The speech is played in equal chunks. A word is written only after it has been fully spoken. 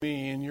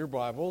your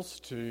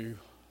Bibles to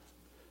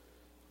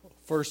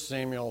 1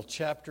 Samuel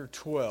chapter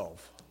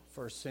 12.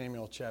 1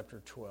 Samuel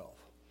chapter 12.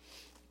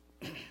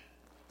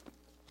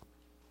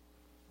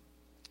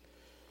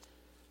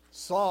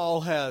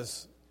 Saul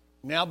has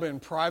now been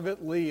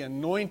privately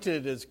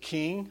anointed as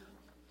king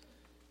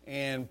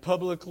and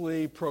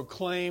publicly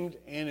proclaimed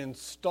and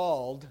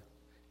installed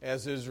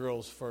as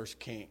Israel's first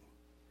king.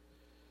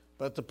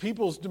 But the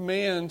people's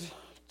demand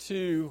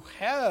to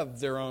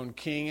have their own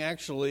king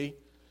actually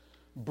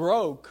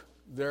broke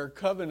their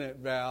covenant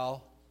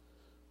vow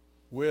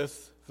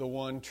with the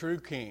one true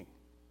king.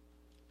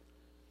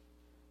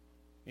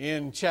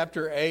 In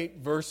chapter 8,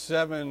 verse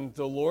 7,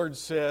 the Lord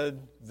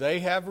said, "They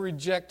have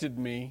rejected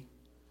me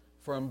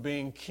from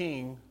being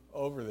king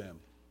over them."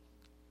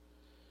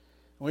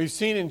 We've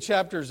seen in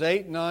chapters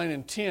 8, 9,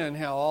 and 10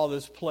 how all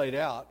this played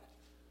out.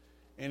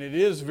 And it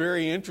is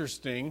very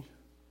interesting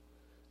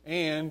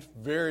and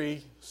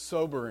very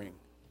sobering.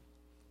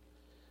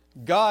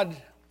 God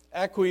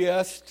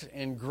acquiesced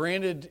and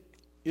granted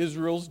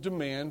Israel's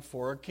demand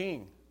for a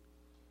king,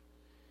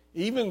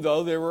 even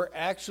though they were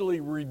actually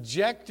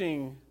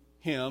rejecting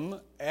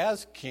him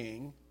as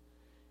king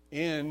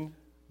in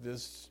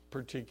this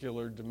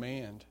particular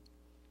demand.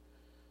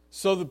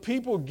 So the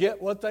people get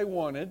what they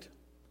wanted,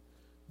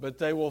 but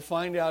they will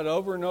find out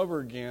over and over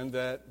again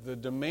that the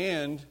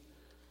demand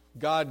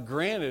God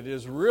granted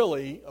is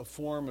really a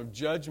form of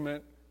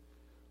judgment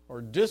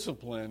or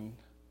discipline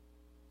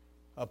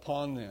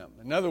upon them.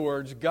 In other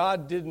words,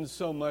 God didn't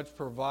so much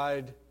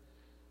provide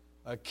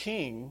a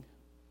king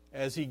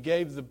as he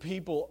gave the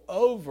people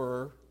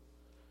over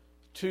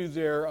to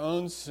their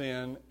own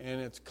sin and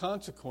its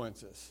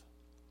consequences.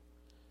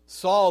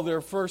 Saul,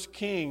 their first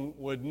king,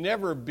 would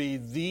never be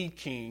the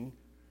king.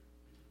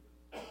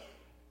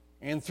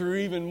 And through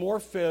even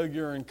more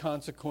failure and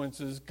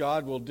consequences,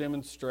 God will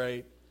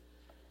demonstrate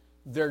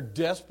their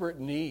desperate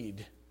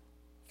need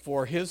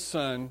for his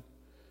son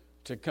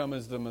to come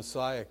as the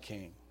Messiah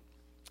king.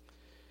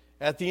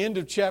 At the end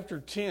of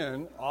chapter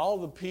 10, all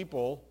the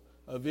people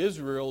of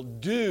Israel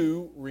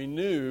do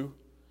renew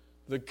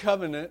the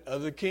covenant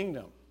of the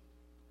kingdom,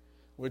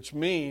 which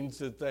means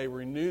that they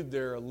renewed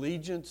their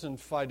allegiance and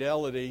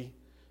fidelity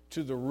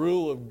to the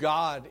rule of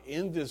God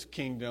in this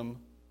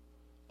kingdom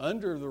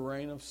under the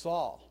reign of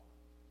Saul.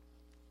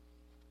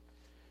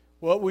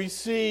 What we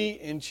see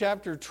in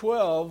chapter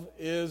 12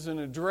 is an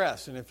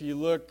address. And if you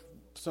look,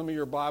 some of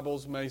your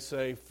Bibles may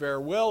say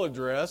farewell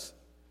address.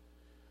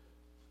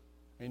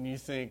 And you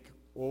think,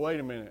 well, wait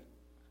a minute.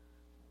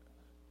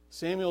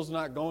 Samuel's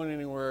not going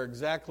anywhere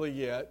exactly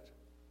yet.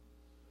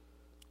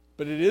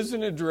 But it is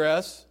an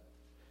address.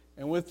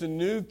 And with the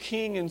new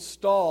king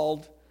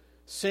installed,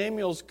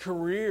 Samuel's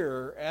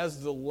career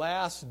as the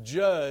last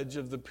judge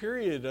of the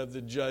period of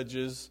the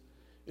judges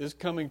is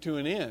coming to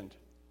an end.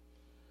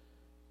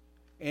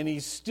 And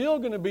he's still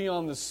going to be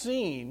on the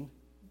scene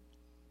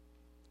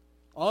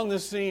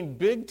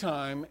big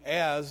time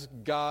as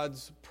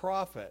God's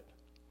prophet,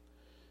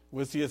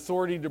 with the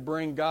authority to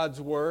bring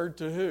God's word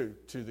to who?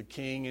 To the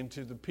king and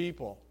to the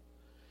people.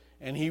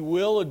 And he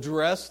will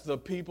address the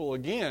people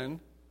again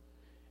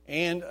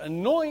and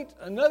anoint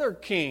another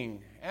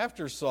king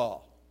after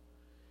Saul.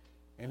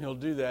 And he'll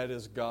do that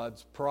as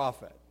God's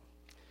prophet.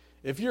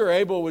 If you're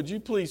able, would you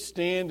please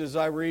stand as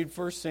I read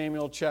 1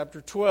 Samuel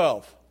chapter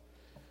 12.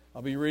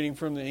 I'll be reading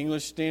from the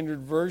English Standard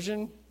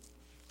Version.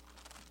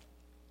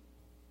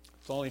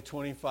 It's only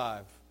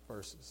 25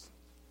 verses.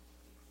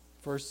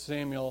 1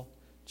 Samuel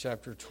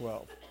chapter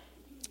 12.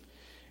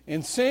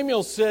 And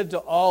Samuel said to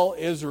all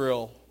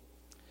Israel,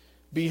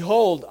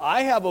 "Behold,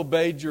 I have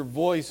obeyed your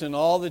voice in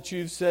all that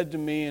you've said to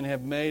me and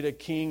have made a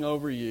king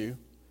over you.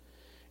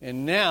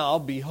 And now,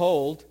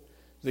 behold,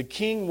 the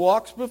king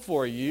walks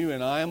before you,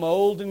 and I am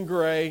old and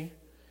gray,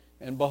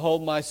 and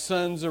behold, my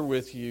sons are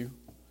with you.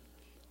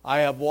 I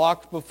have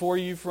walked before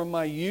you from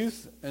my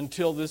youth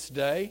until this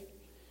day.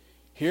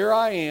 Here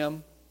I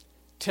am.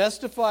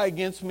 Testify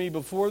against me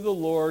before the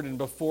Lord and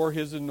before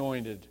his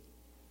anointed.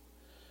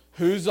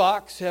 Whose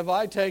ox have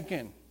I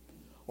taken?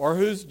 Or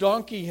whose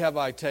donkey have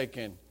I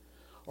taken?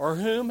 Or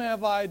whom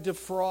have I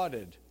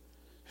defrauded?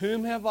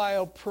 Whom have I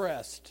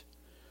oppressed?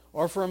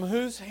 Or from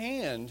whose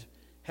hand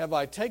have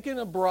I taken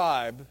a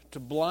bribe to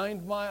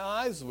blind my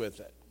eyes with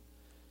it?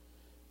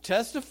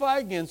 Testify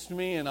against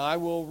me, and I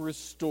will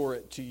restore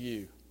it to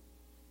you."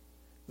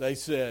 They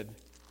said,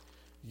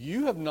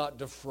 "You have not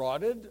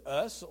defrauded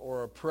us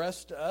or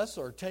oppressed us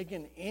or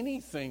taken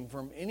anything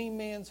from any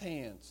man's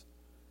hands."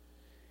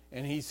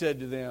 And he said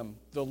to them,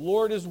 "The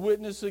Lord is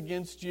witness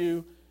against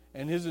you,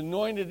 and his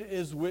anointed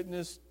is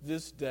witness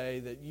this day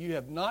that you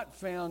have not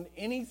found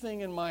anything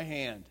in my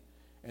hand."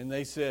 And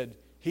they said,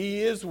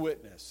 "He is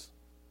witness."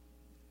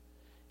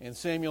 And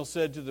Samuel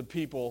said to the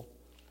people,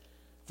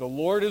 "The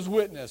Lord is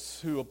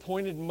witness, who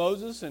appointed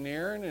Moses and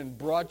Aaron and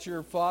brought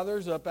your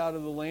fathers up out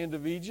of the land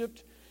of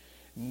Egypt.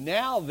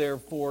 Now,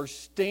 therefore,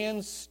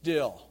 stand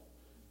still,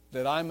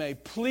 that I may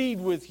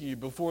plead with you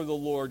before the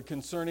Lord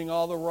concerning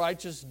all the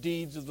righteous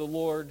deeds of the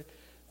Lord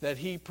that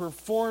he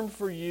performed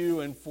for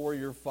you and for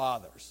your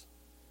fathers.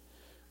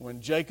 when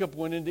Jacob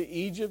went into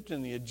Egypt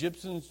and the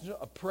Egyptians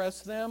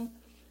oppressed them,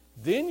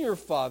 then your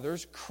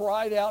fathers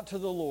cried out to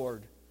the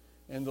Lord,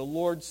 and the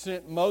Lord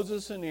sent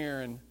Moses and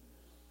Aaron,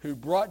 who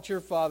brought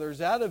your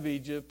fathers out of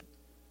Egypt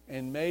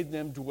and made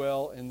them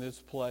dwell in this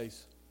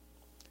place.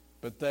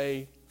 But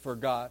they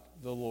forgot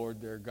the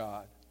Lord their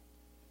God.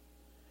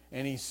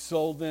 And he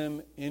sold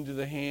them into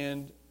the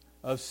hand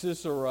of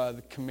Sisera,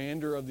 the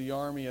commander of the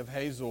army of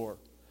Hazor,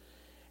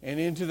 and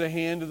into the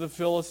hand of the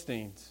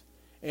Philistines,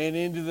 and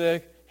into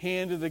the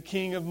hand of the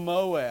king of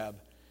Moab,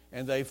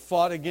 and they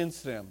fought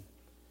against them.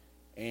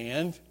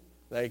 And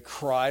they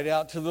cried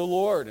out to the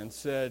Lord and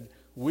said,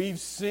 we've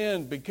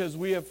sinned because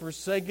we have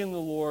forsaken the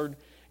Lord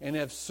and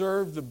have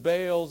served the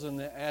Baals and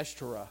the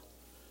Ashtoreth.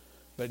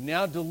 But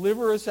now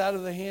deliver us out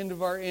of the hand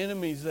of our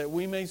enemies that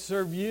we may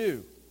serve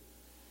you.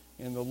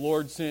 And the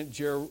Lord sent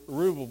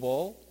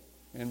Jerubbaal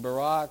and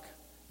Barak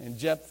and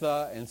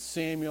Jephthah and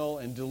Samuel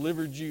and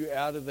delivered you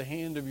out of the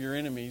hand of your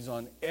enemies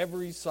on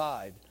every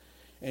side,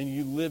 and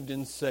you lived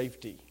in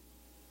safety.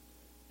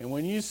 And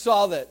when you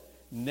saw that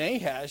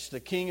Nahash, the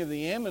king of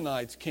the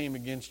Ammonites, came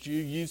against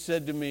you, you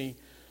said to me,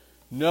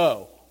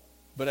 no,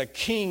 but a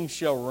king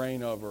shall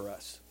reign over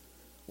us,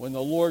 when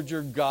the Lord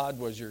your God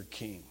was your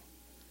king.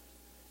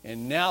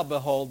 And now,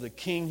 behold, the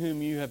king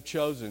whom you have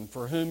chosen,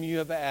 for whom you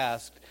have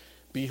asked,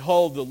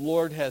 behold, the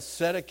Lord has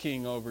set a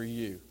king over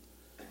you.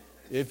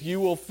 If you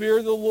will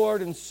fear the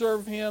Lord and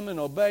serve him and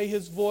obey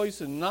his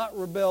voice and not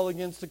rebel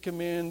against the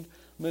commandment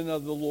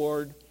of the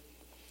Lord,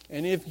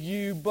 and if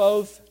you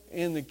both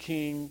and the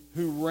king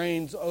who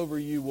reigns over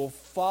you will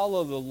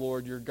follow the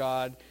Lord your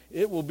God,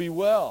 it will be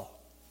well.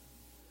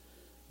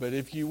 But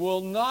if you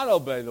will not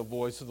obey the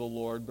voice of the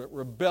Lord, but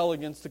rebel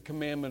against the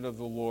commandment of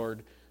the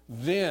Lord,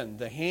 then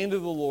the hand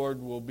of the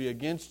Lord will be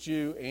against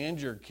you and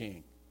your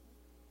king.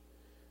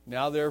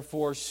 Now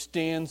therefore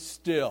stand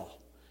still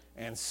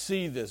and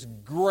see this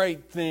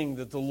great thing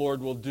that the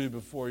Lord will do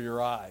before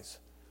your eyes.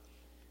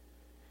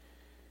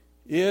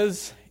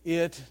 Is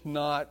it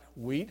not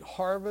wheat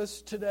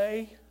harvest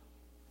today?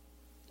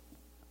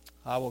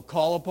 I will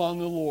call upon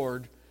the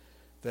Lord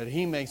that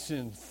he may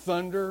send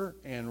thunder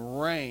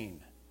and rain,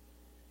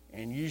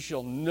 and you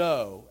shall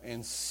know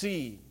and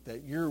see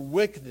that your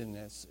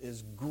wickedness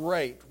is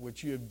great,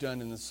 which you have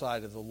done in the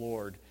sight of the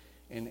Lord,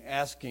 in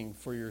asking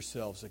for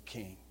yourselves a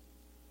king.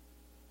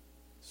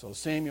 So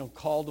Samuel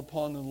called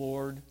upon the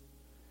Lord,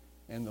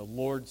 and the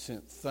Lord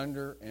sent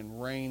thunder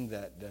and rain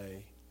that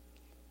day,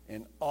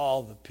 and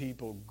all the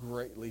people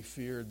greatly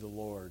feared the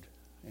Lord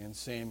and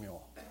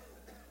Samuel.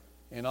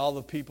 And all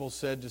the people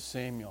said to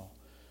Samuel,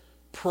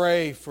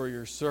 pray for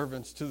your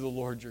servants to the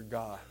Lord your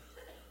God,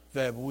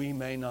 that we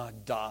may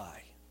not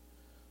die.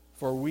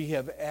 For we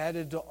have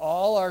added to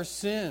all our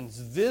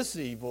sins this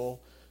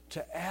evil,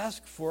 to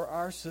ask for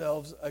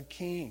ourselves a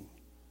king.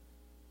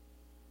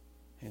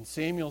 And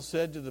Samuel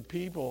said to the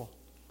people,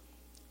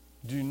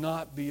 do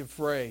not be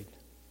afraid.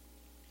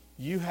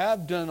 You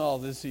have done all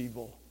this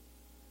evil,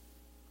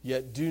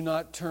 yet do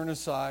not turn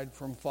aside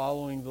from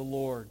following the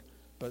Lord,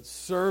 but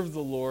serve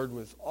the Lord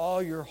with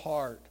all your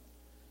heart.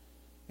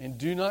 And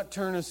do not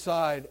turn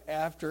aside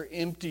after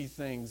empty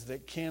things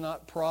that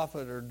cannot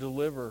profit or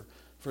deliver,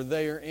 for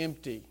they are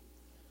empty.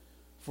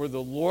 For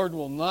the Lord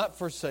will not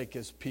forsake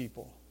his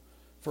people,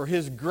 for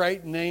his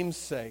great name's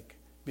sake,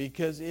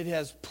 because it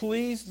has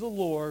pleased the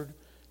Lord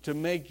to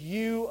make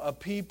you a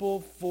people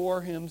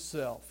for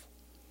himself.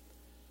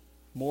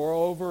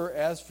 Moreover,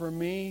 as for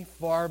me,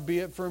 far be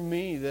it from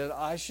me that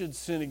I should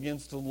sin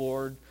against the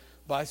Lord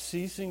by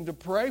ceasing to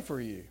pray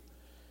for you.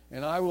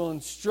 And I will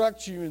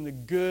instruct you in the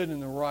good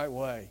and the right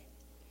way.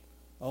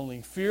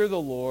 Only fear the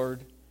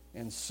Lord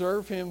and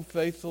serve him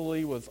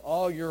faithfully with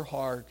all your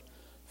heart,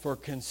 for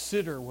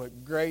consider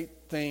what great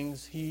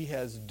things he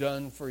has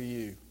done for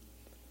you.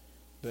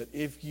 But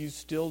if you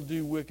still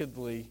do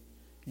wickedly,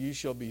 you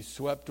shall be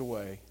swept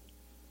away,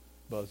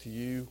 both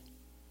you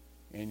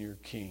and your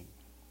king.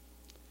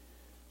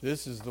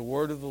 This is the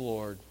word of the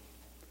Lord.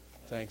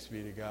 Thanks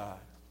be to God.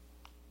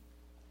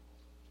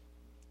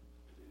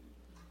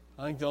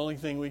 I think the only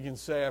thing we can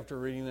say after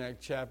reading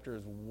that chapter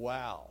is,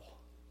 wow.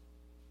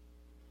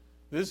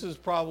 This is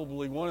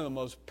probably one of the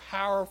most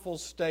powerful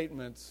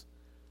statements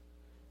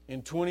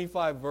in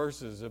 25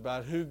 verses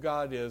about who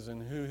God is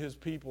and who his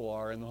people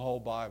are in the whole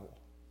Bible.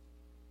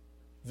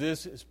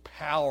 This is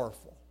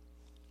powerful.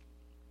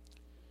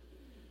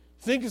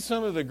 Think of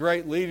some of the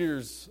great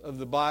leaders of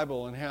the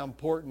Bible and how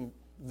important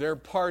their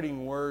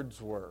parting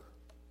words were.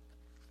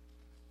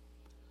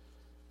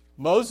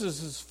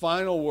 Moses'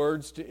 final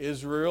words to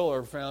Israel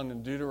are found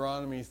in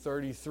Deuteronomy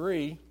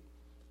 33.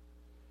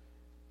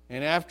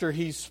 And after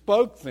he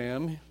spoke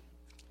them,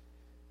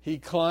 he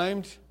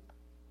climbed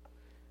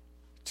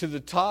to the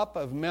top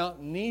of Mount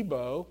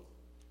Nebo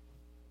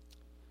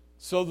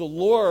so the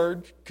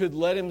Lord could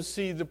let him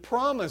see the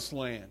promised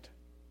land,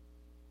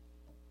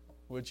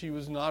 which he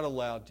was not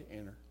allowed to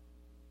enter.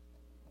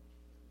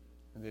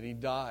 And then he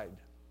died.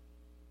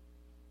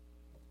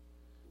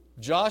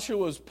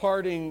 Joshua's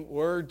parting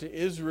word to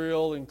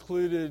Israel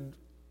included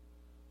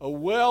a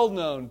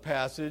well-known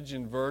passage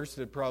and verse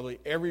that probably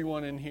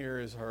everyone in here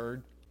has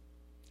heard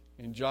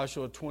in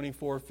Joshua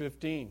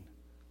 24:15.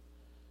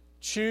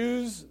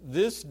 Choose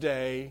this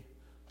day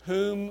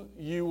whom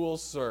you will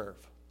serve.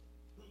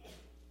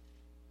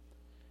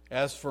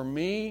 As for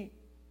me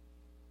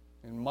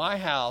and my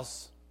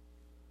house,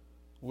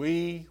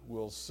 we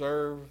will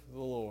serve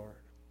the Lord.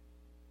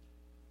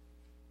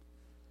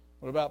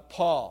 What about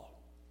Paul?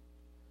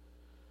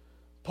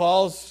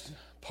 Paul's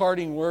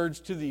parting words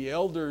to the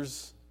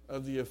elders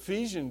of the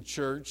Ephesian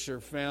church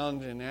are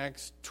found in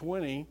Acts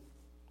 20.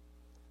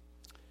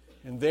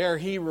 And there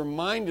he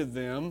reminded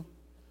them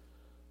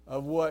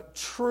of what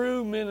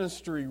true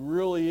ministry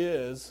really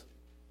is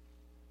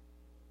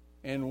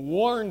and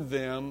warned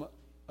them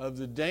of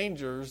the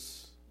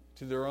dangers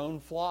to their own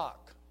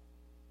flock.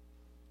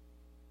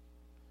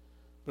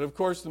 But of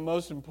course, the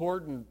most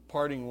important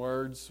parting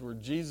words were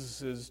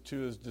Jesus's to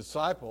his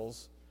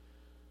disciples,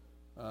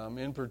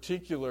 in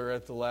particular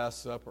at the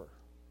Last Supper.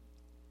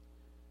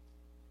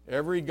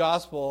 Every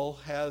gospel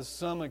has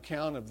some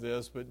account of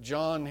this, but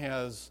John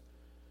has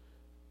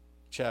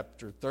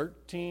chapter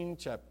 13,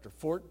 chapter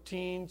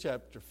 14,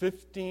 chapter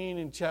 15,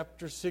 and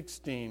chapter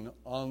 16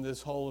 on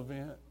this whole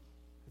event.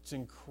 It's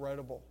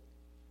incredible.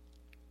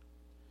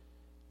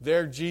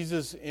 There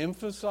Jesus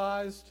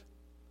emphasized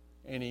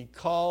and he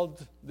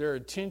called their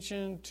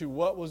attention to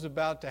what was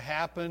about to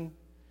happen,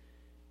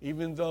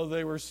 even though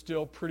they were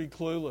still pretty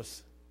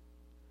clueless.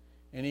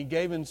 And he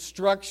gave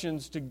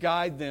instructions to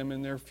guide them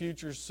in their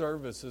future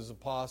service as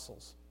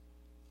apostles.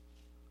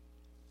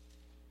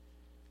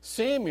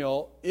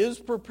 Samuel is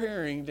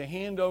preparing to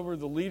hand over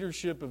the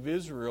leadership of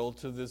Israel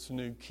to this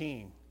new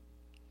king.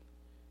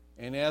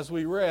 And as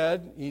we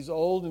read, he's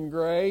old and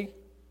gray.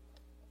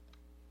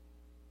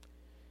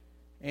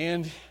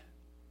 And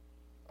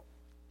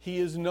he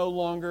is no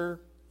longer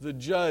the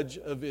judge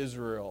of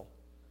Israel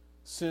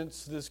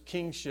since this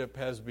kingship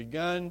has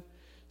begun.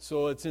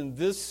 So it's in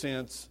this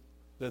sense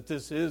that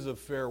this is a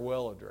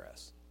farewell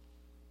address.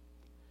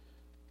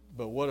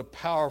 But what a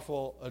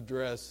powerful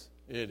address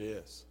it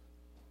is.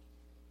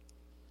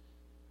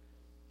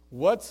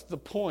 What's the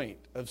point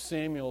of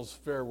Samuel's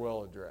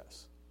farewell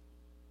address?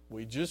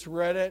 We just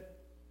read it.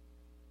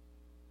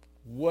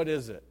 What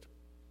is it?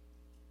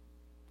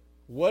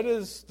 What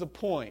is the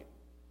point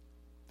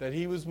that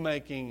he was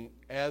making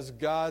as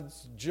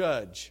God's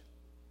judge,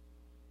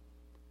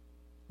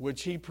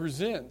 which he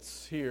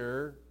presents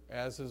here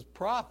as his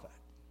prophet?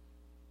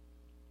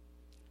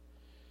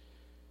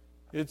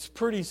 It's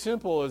pretty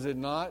simple, is it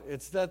not?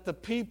 It's that the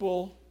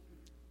people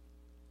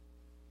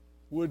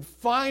would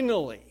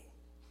finally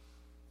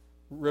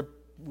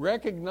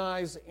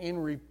recognize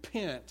and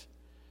repent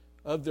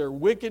of their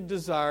wicked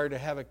desire to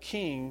have a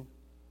king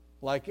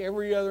like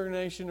every other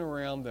nation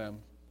around them,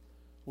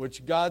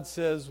 which God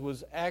says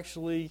was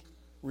actually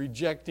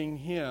rejecting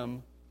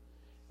him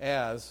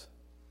as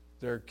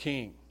their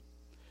king.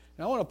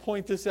 Now I want to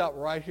point this out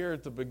right here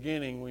at the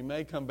beginning. We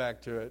may come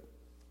back to it.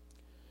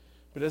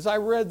 But as I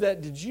read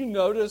that, did you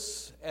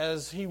notice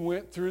as he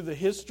went through the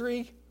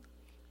history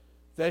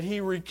that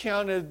he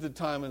recounted the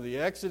time of the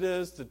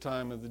Exodus, the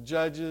time of the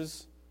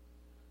Judges,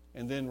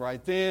 and then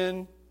right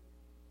then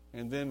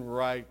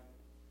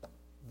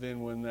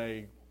when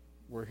they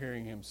were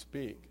hearing him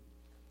speak?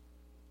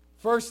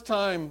 First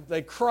time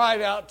they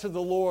cried out to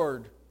the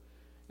Lord,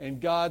 and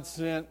God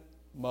sent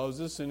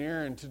Moses and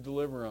Aaron to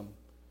deliver them.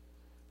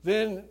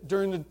 Then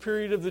during the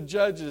period of the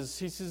Judges,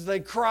 he says they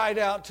cried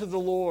out to the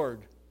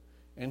Lord,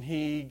 and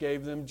he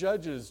gave them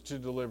judges to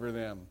deliver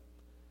them.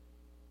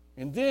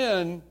 And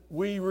then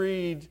we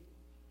read,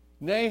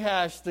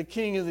 Nahash, the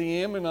king of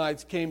the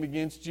Ammonites, came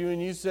against you,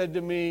 and you said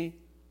to me,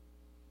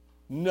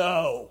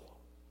 no.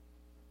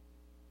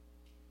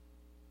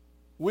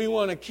 We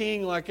want a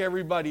king like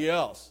everybody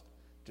else.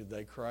 Did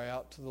they cry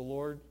out to the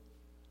Lord?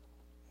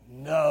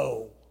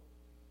 No.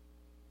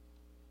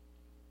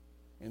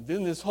 And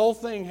then this whole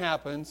thing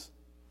happens,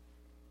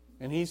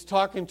 and he's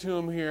talking to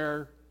them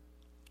here.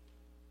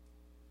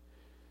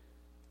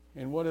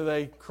 And what do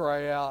they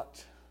cry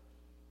out?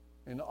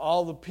 And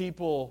all the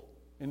people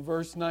in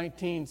verse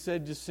 19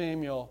 said to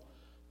Samuel,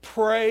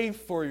 pray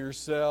for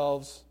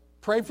yourselves,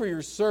 pray for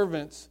your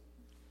servants.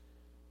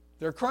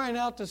 They're crying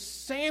out to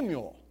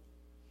Samuel.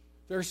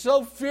 They're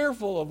so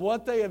fearful of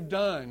what they have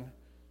done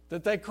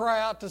that they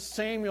cry out to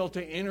Samuel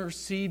to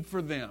intercede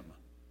for them.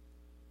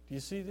 Do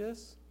you see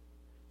this?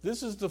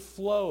 This is the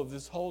flow of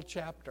this whole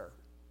chapter.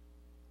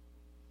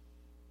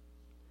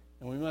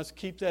 And we must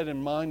keep that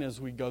in mind as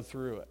we go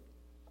through it.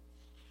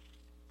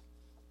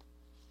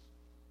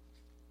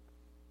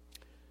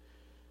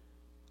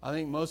 I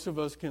think most of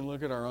us can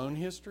look at our own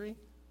history,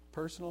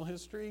 personal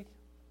history,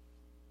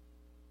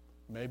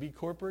 maybe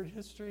corporate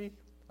history.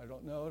 I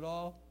don't know it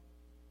all.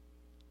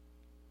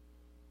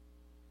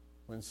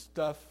 When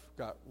stuff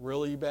got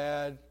really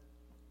bad,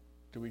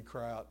 do we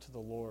cry out to the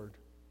Lord?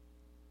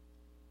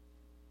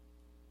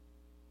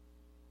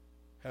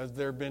 Has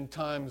there been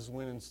times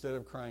when instead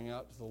of crying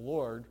out to the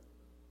Lord,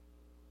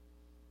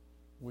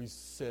 we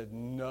said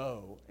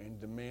no and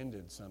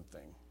demanded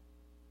something?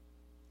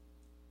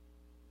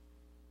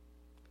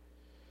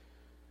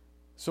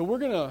 So we're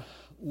going to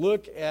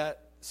look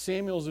at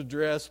Samuel's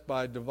address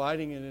by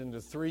dividing it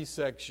into 3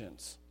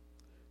 sections.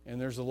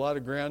 And there's a lot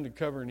of ground to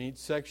cover in each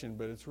section,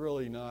 but it's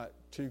really not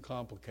too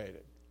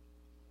complicated.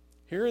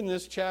 Here in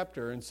this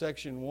chapter, in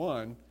section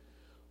 1,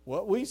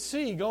 what we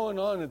see going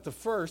on at the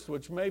first,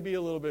 which may be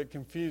a little bit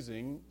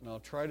confusing, and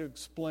I'll try to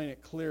explain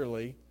it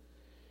clearly,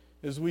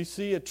 is we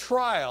see a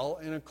trial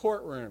in a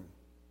courtroom.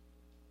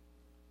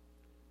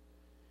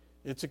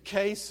 It's a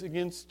case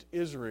against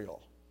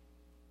Israel.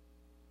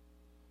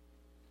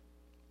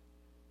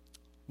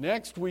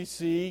 Next, we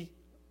see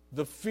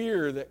the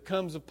fear that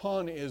comes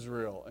upon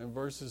Israel in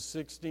verses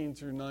 16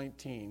 through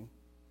 19.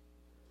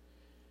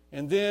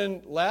 And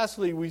then,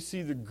 lastly, we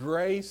see the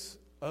grace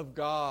of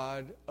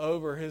God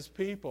over His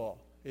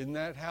people. Isn't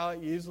that how it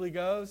usually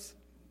goes?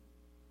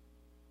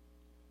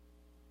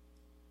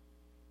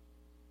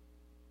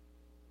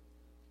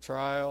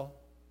 Trial,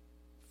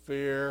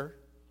 fear,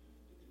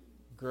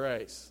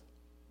 grace.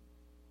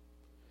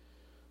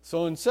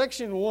 So in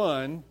section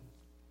 1,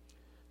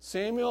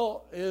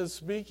 Samuel is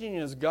speaking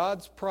as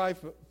God's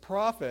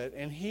prophet,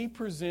 and he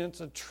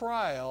presents a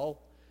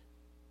trial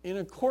in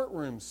a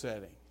courtroom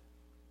setting.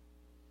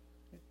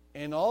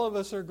 And all of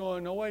us are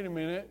going, no, wait a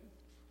minute.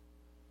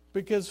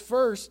 Because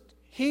first,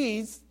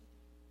 he's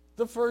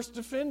the first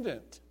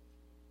defendant.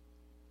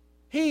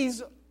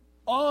 He's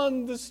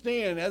on the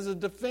stand as a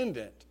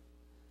defendant.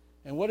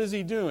 And what is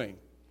he doing?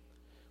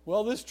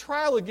 Well, this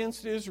trial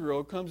against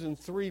Israel comes in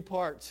 3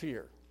 parts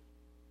here.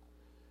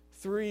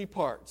 3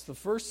 parts. The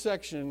first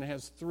section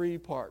has 3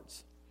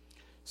 parts.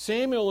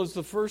 Samuel is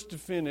the first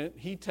defendant.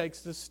 He takes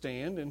the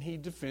stand and he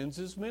defends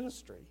his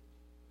ministry.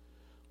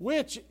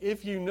 Which,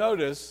 if you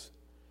notice,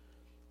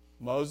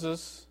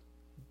 Moses,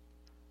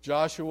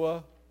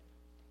 Joshua,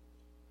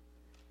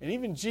 and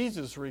even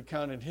Jesus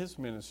recounted his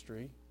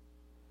ministry.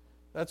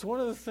 That's one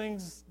of the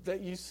things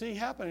that you see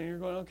happening. You're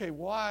going, okay,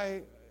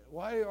 why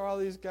are all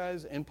these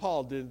guys, and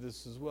Paul did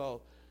this as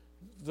well.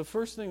 The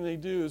first thing they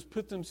do is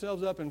put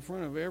themselves up in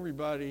front of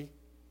everybody,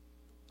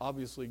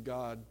 obviously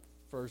God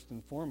first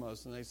and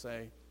foremost, and they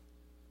say,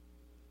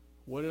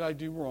 what did I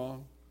do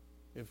wrong?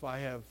 If I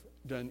have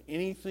done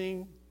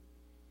anything,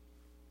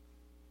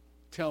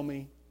 tell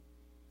me,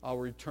 I'll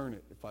return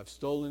it. If I've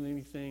stolen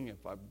anything,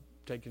 if I've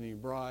taken any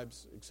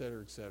bribes,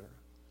 etc., etc.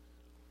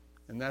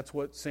 And that's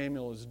what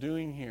Samuel is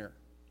doing here.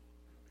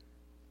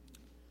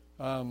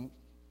 And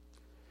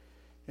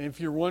if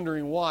you're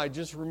wondering why,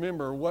 just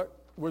remember, what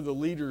were the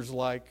leaders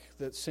like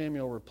that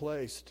Samuel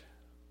replaced?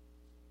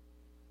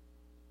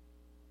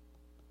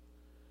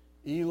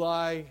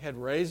 Eli had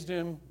raised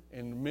him.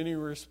 In many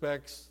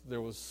respects,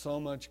 there was so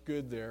much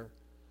good there.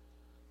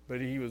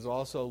 But he was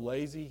also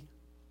lazy.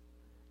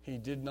 He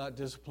did not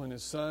discipline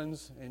his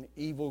sons, and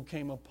evil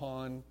came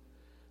upon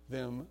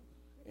them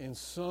in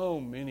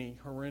so many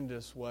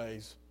horrendous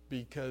ways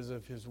because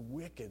of his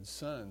wicked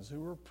sons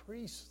who were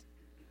priests.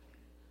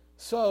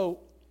 So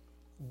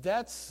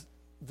that's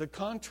the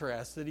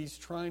contrast that he's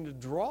trying to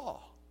draw.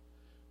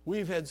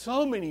 We've had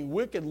so many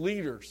wicked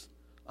leaders.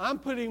 I'm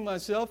putting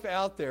myself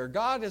out there.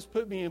 God has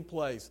put me in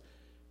place.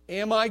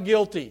 Am I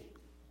guilty?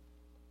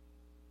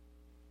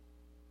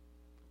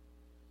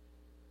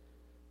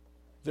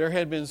 There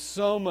had been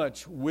so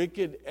much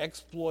wicked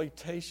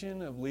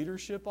exploitation of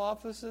leadership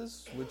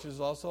offices, which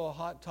is also a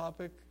hot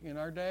topic in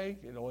our day.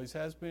 It always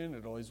has been,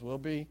 it always will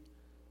be.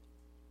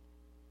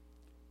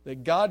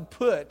 That God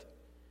put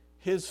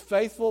His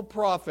faithful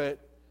prophet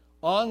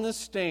on the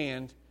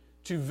stand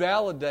to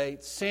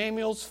validate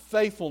Samuel's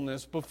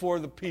faithfulness before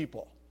the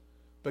people,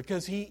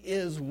 because he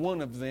is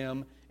one of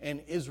them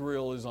and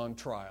Israel is on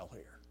trial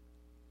here.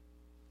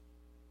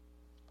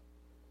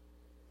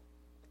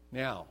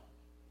 Now,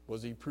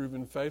 was he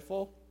proven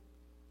faithful?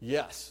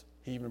 Yes.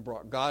 He even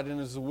brought God in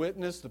as a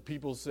witness. The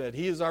people said,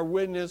 He is our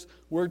witness.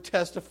 We're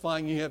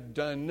testifying you have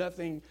done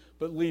nothing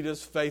but lead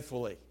us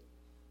faithfully.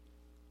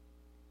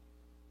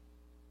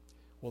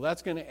 Well,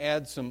 that's going to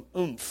add some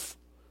oomph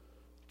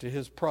to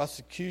his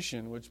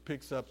prosecution, which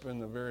picks up in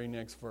the very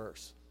next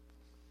verse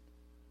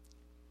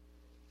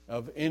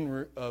of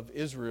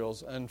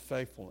Israel's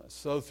unfaithfulness.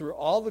 So through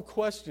all the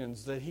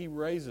questions that he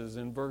raises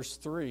in verse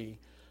 3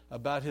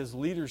 about his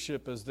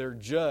leadership as their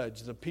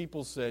judge, the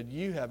people said,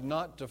 you have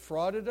not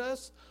defrauded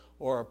us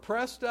or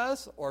oppressed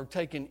us or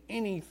taken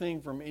anything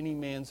from any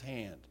man's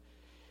hand.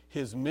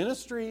 His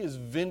ministry is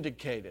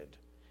vindicated,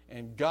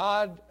 and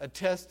God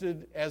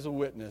attested as a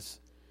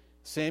witness.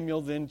 Samuel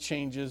then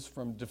changes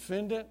from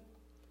defendant.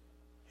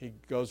 He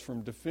goes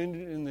from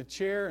defendant in the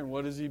chair, and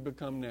what does he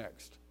become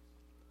next?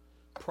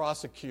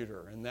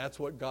 Prosecutor. And that's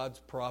what God's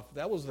prophet,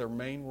 that was their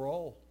main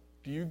role.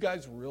 Do you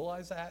guys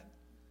realize that?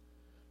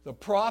 The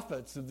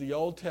prophets of the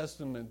Old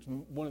Testament,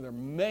 one of their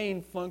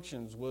main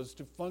functions was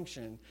to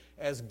function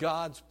as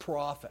God's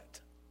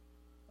prophet.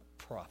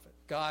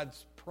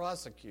 God's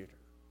prosecutor.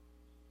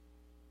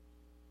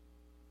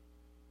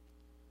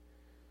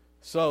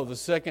 So the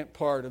second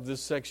part of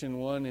this section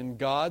 1, in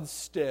God's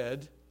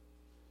stead,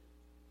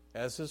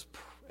 as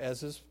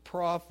his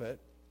prophet,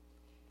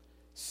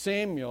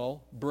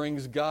 Samuel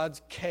brings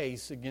God's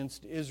case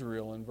against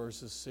Israel in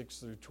verses 6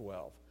 through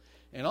 12.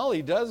 And all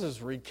he does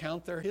is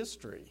recount their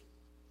history.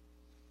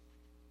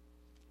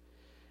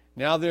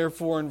 Now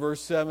therefore, in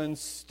verse 7,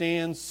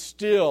 stand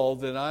still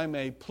that I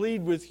may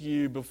plead with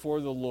you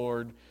before the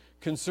Lord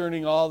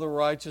concerning all the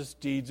righteous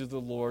deeds of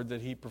the Lord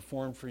that he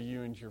performed for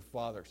you and your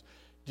fathers.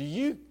 Do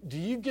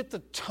you get the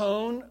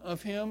tone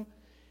of him?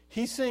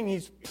 He's saying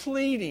he's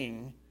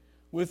pleading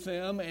with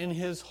them, and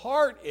his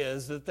heart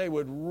is that they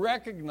would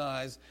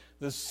recognize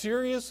the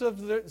seriousness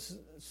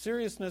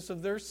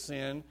of their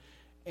sin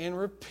and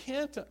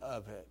repent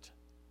of it.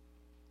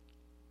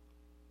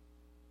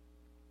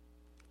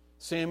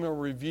 Samuel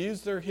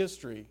reviews their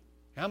history.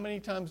 How many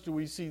times do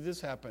we see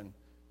this happen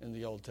in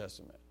the Old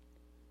Testament?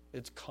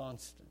 It's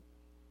constant.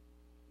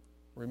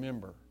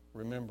 Remember,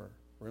 remember,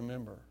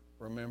 remember,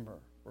 remember,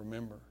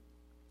 remember.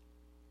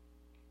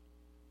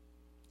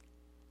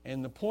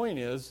 And the point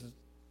is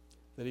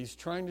that he's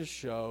trying to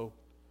show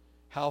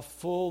how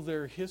full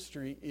their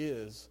history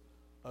is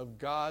of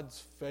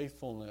God's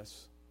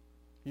faithfulness.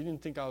 You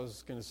didn't think I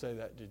was going to say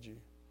that, did you?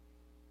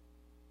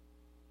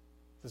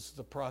 This is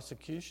the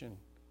prosecution.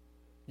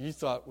 You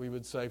thought we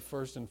would say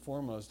first and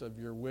foremost of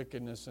your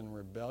wickedness and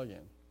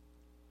rebellion.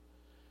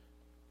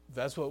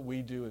 That's what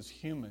we do as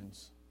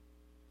humans.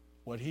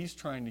 What he's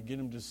trying to get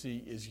them to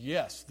see is,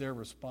 yes, their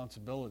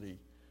responsibility,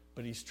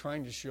 but he's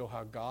trying to show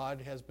how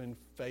God has been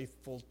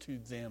faithful to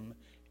them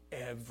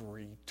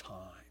every time.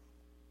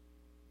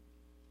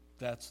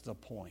 That's the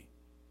point.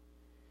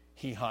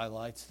 He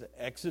highlights the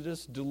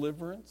Exodus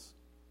deliverance,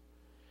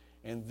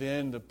 and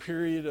then the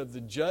period of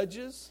the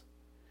judges,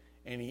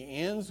 and he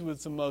ends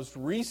with the most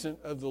recent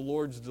of the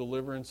Lord's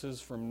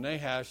deliverances from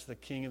Nahash, the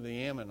king of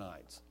the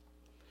Ammonites.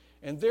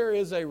 And there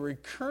is a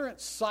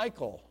recurrent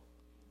cycle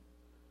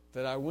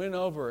that I went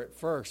over at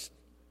first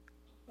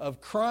of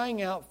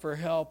crying out for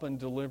help and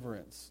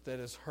deliverance that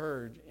is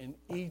heard in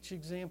each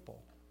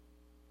example.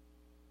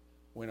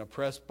 When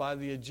oppressed by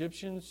the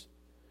Egyptians,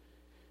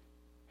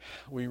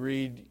 we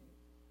read,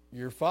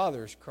 your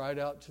fathers cried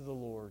out to the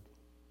Lord.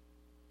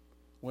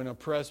 When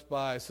oppressed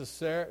by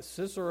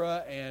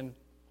Sisera and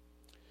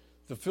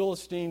the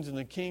Philistines and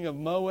the king of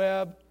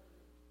Moab,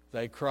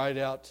 they cried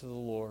out to the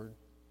Lord.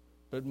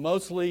 But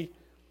most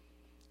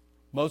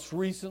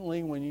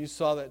recently, when you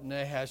saw that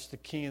Nahash, the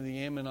king of the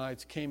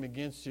Ammonites, came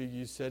against you,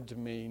 you said to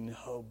me,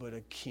 no, but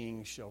a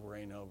king shall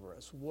reign over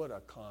us. What a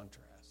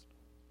contrast.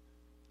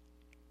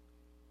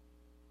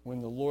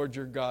 When the Lord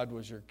your God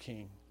was your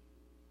king.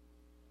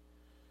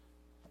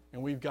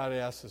 And we've got to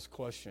ask this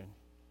question.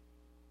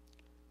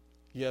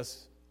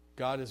 Yes,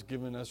 God has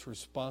given us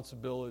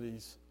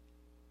responsibilities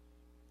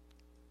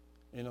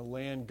in a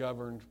land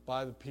governed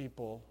by the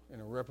people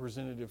in a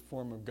representative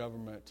form of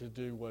government to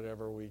do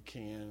whatever we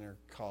can or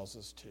calls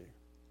us to.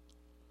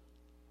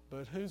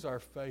 But who's our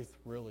faith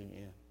really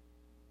in?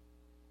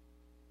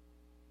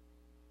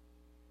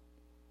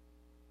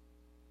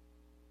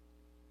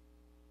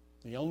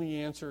 The only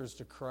answer is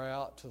to cry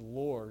out to the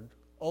Lord.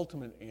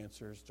 Ultimate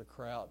answer is to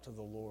cry out to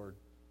the Lord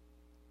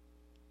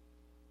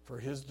for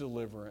his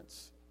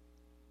deliverance,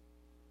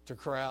 to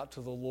cry out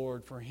to the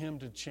Lord for him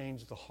to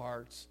change the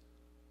hearts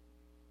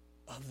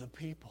of the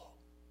people.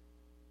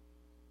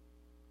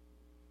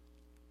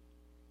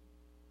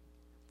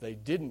 They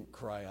didn't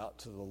cry out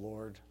to the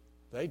Lord.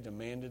 They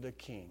demanded a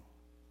king.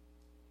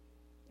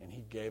 And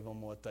he gave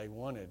them what they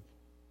wanted.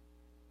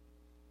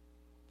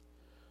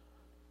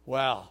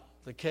 Wow,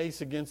 the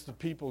case against the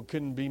people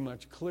couldn't be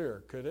much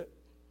clearer, could it?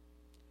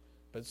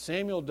 But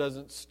Samuel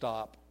doesn't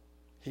stop.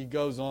 He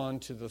goes on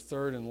to the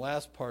third and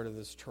last part of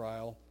this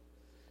trial.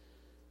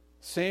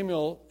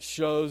 Samuel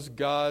shows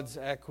God's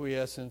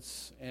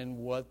acquiescence and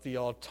what the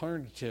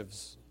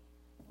alternatives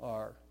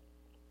are.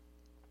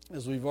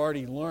 As we've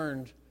already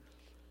learned,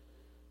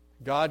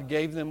 God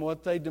gave them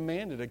what they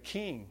demanded, a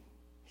king.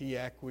 He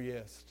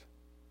acquiesced.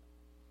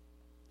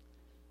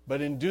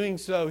 But in doing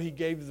so, he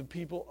gave the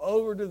people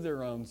over to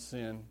their own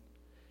sin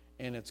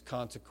and its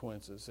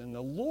consequences. And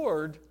the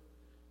Lord,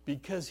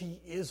 because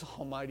he is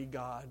Almighty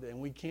God, and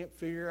we can't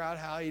figure out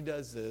how he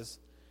does this,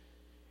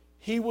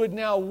 he would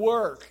now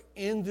work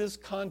in this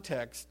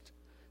context,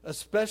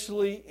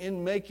 especially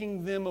in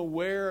making them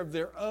aware of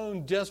their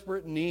own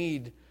desperate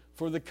need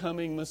for the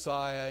coming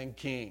Messiah and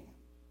King.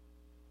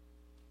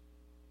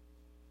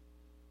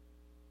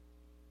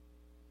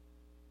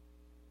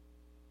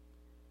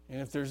 And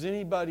if there's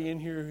anybody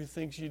in here who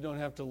thinks you don't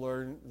have to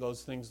learn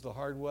those things the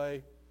hard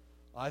way,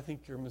 I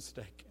think you're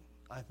mistaken.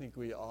 I think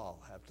we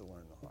all have to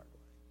learn the hard way.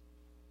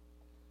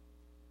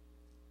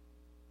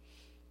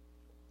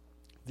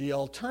 The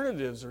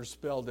alternatives are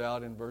spelled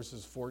out in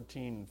verses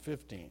 14 and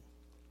 15.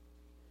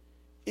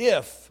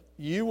 If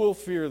you will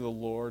fear the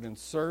Lord and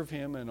serve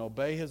him and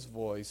obey his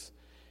voice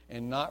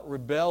and not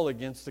rebel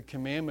against the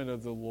commandment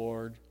of the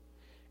Lord,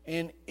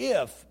 and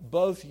if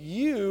both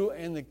you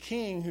and the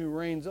king who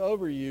reigns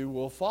over you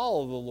will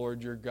follow the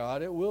Lord your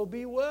God, it will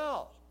be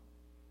well.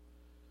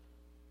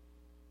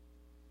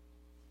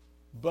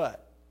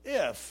 But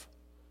if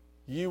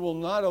you will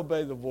not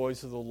obey the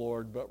voice of the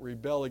Lord, but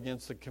rebel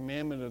against the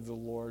commandment of the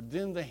Lord,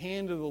 then the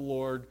hand of the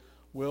Lord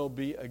will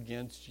be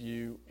against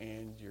you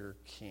and your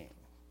king.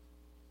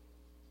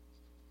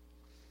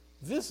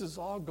 This is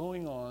all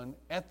going on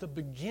at the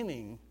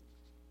beginning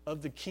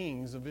of the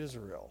kings of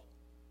Israel.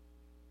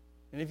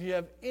 And if you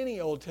have any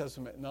Old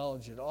Testament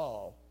knowledge at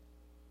all,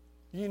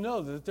 you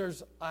know that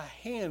there's a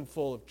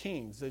handful of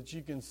kings that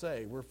you can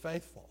say were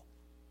faithful.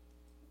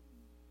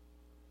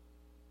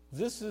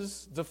 This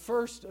is the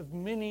first of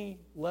many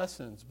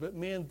lessons, but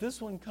man,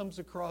 this one comes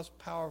across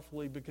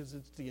powerfully because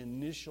it's the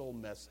initial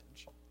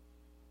message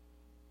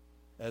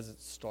as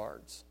it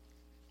starts.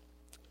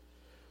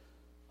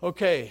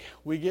 Okay,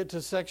 we get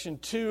to section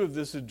 2 of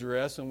this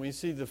address and we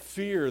see the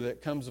fear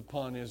that comes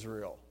upon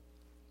Israel.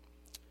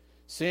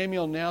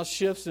 Samuel now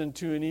shifts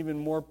into an even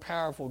more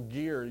powerful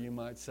gear, you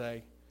might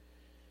say.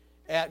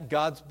 At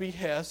God's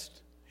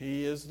behest,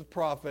 he is the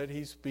prophet,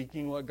 he's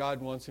speaking what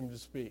God wants him to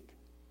speak.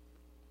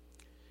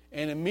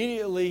 And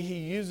immediately he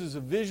uses a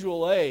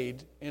visual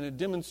aid and a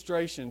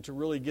demonstration to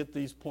really get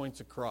these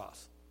points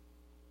across.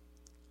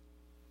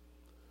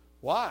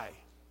 Why?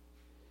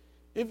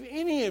 If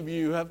any of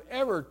you have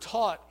ever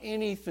taught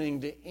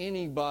anything to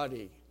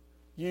anybody,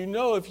 you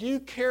know if you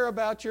care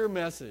about your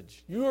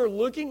message, you are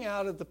looking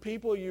out at the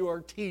people you are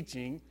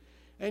teaching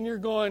and you're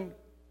going,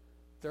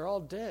 they're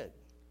all dead.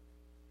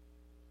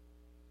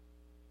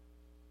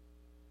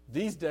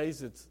 These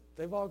days,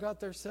 they've all got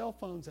their cell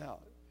phones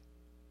out.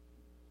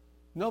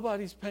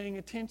 Nobody's paying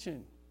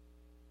attention.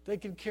 They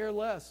could care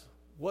less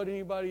what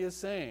anybody is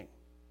saying.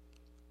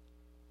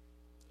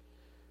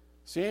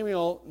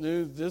 Samuel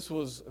knew this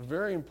was a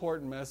very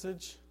important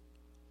message,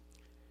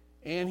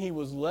 and he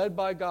was led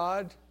by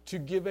God to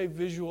give a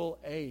visual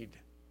aid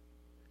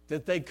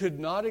that they could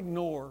not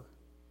ignore,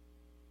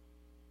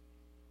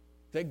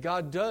 that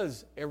God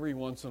does every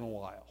once in a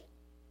while.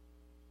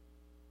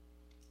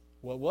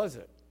 What was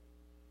it?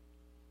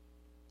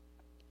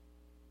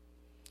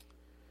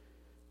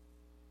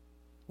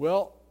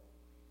 Well,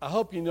 I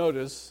hope you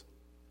notice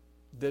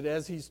that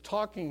as he's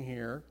talking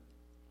here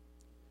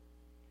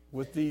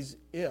with these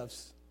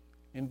ifs,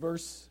 in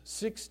verse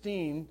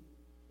 16,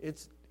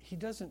 he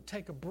doesn't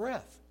take a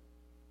breath.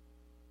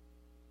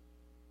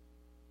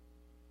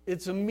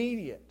 It's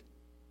immediate.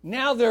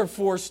 Now,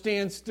 therefore,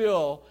 stand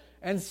still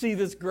and see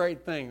this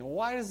great thing.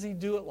 Why does he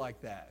do it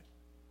like that?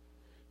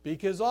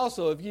 Because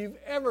also, if you've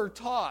ever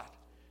taught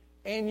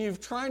and you've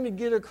trying to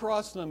get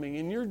across something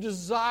and your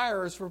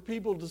desire is for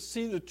people to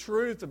see the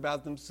truth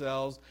about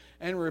themselves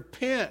and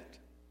repent,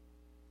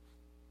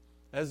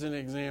 as an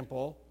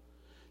example,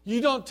 you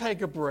don't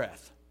take a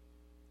breath.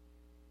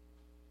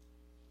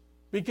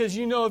 Because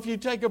you know if you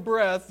take a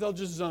breath, they'll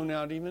just zone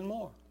out even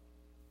more.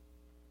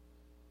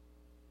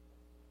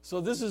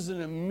 So this is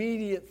an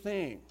immediate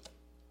thing.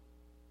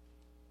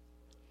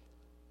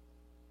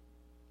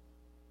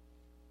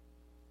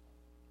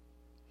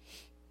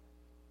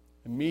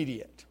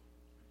 Immediate.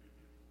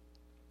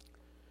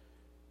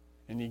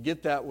 And you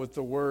get that with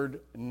the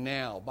word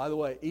now. By the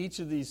way, each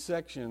of these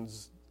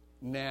sections,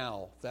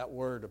 now, that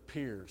word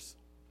appears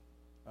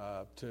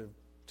to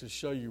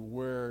show you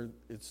where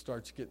it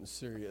starts getting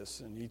serious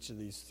in each of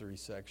these 3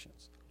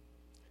 sections.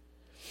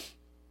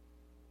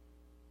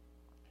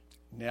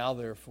 Now,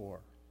 therefore.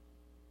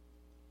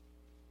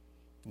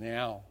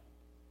 Now,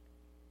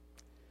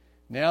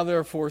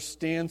 therefore,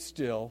 stand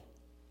still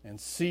and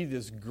see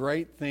this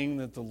great thing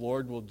that the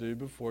Lord will do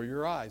before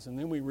your eyes. And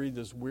then we read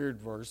this weird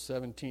verse,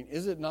 17.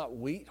 Is it not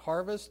wheat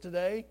harvest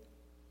today?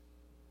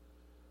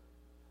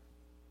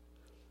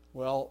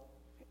 Well,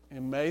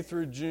 in May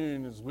through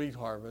June is wheat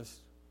harvest,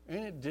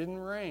 and it didn't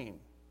rain.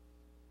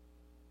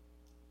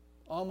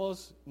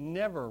 Almost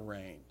never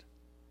rained.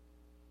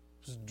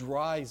 It was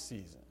dry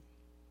season.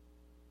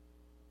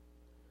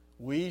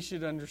 We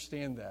should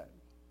understand that.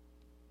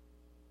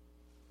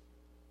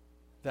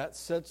 That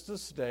sets the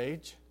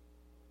stage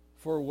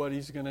for what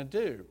he's going to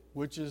do,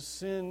 which is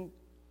send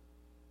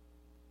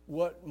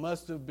what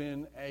must have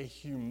been a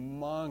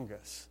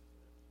humongous,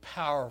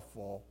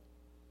 powerful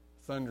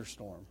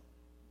thunderstorm,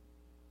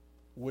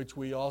 which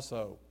we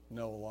also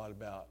know a lot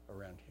about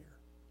around here.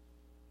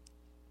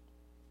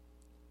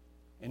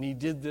 And he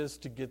did this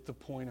to get the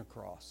point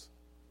across.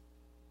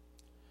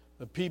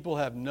 The people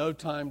have no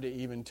time to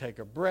even take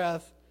a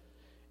breath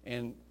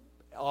and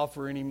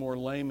offer any more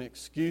lame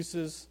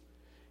excuses.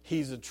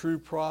 He's a true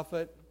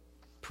prophet,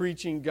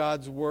 preaching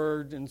God's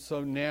word, and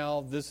so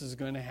now this is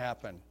going to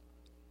happen.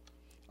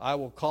 I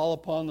will call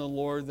upon the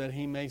Lord that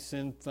he may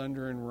send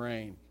thunder and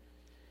rain.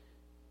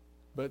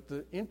 But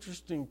the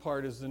interesting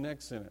part is the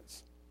next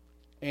sentence.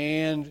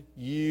 And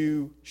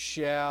you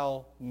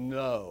shall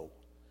know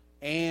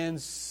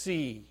and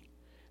see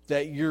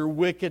that your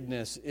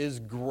wickedness is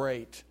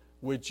great,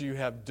 which you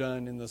have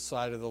done in the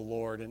sight of the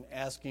Lord, and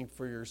asking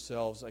for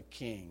yourselves a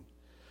king.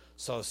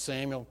 So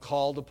Samuel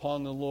called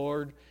upon the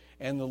Lord,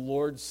 and the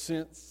Lord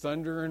sent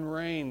thunder and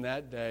rain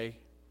that day,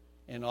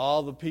 and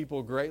all the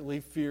people greatly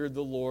feared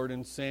the Lord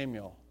and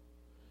Samuel.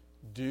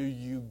 Do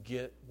you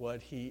get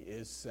what he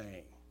is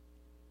saying?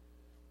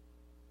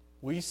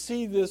 We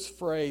see this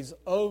phrase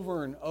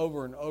over and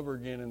over and over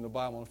again in the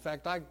Bible. In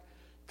fact, I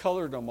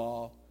colored them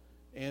all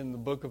in the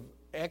book of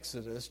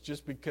Exodus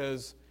just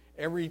because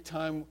every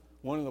time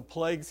one of the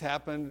plagues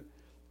happened,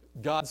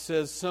 God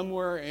says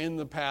somewhere in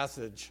the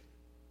passage,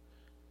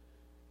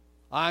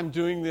 I'm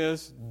doing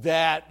this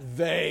that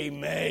they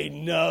may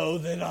know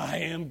that I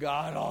am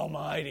God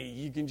Almighty.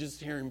 You can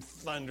just hear him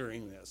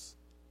thundering this,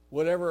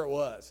 whatever it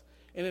was.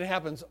 And it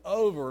happens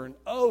over and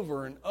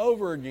over and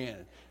over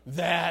again.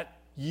 That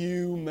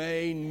you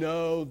may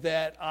know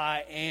that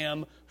I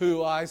am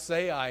who I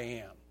say I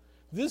am.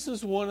 This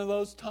is one of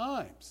those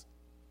times.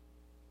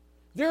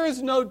 There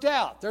is no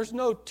doubt. There's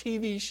no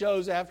TV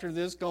shows after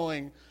this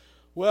going,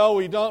 well,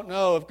 we don't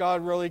know if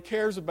God really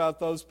cares about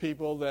those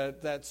people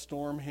that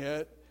storm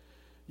hit.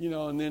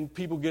 And then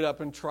people get up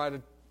and try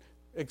to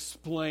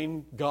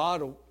explain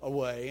God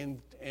away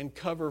and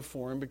cover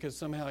for him because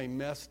somehow he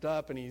messed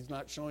up and he's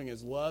not showing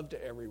his love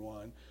to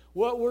everyone.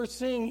 What we're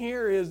seeing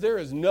here is there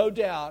is no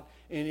doubt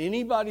in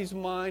anybody's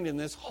mind in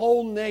this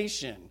whole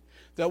nation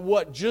that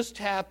what just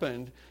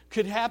happened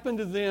could happen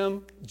to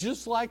them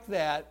just like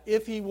that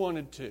if he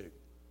wanted to.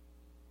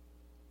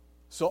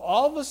 So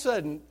all of a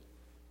sudden,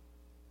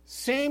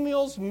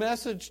 Samuel's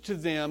message to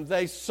them,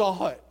 they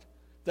saw it.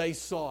 They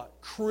saw it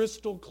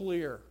crystal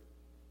clear.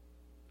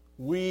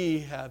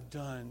 We have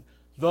done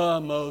the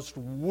most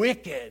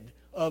wicked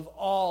of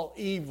all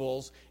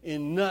evils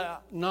in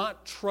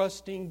not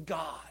trusting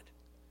God.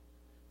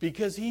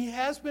 Because he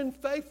has been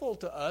faithful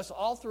to us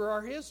all through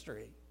our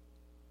history.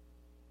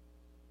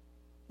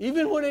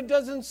 Even when it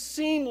doesn't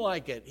seem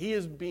like it, he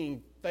is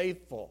being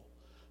faithful.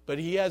 But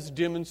he has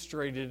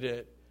demonstrated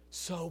it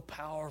so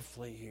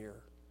powerfully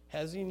here.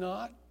 Has he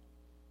not?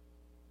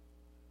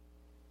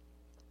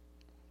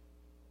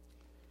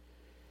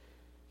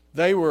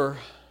 They were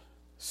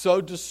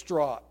so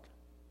distraught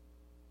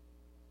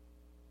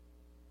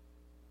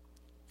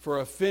for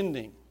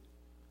offending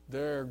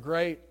their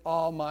great,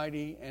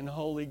 almighty, and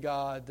holy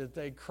God that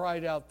they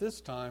cried out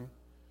this time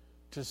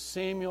to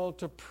Samuel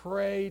to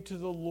pray to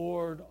the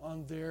Lord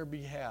on their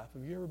behalf.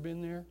 Have you ever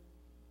been there?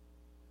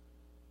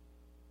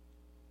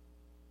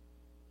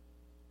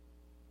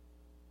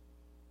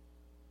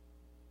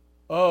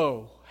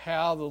 Oh,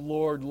 how the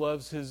Lord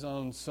loves his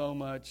own so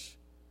much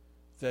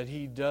that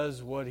he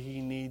does what he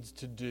needs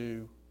to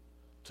do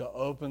to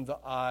open the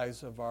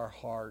eyes of our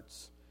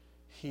hearts.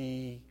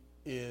 He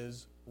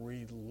is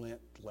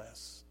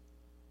relentless.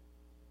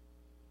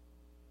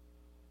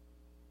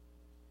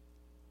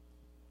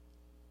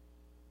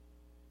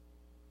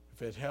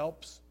 If it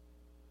helps,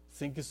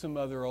 think of some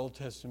other Old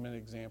Testament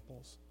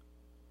examples.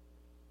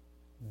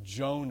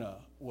 Jonah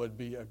would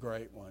be a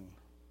great one.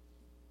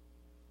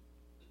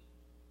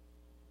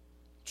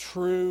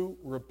 True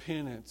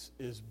repentance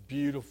is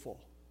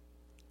beautiful,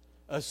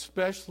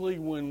 especially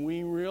when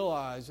we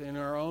realize in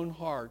our own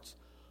hearts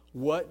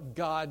what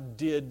God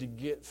did to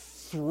get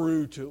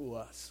through to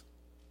us.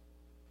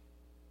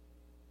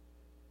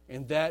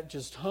 And that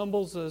just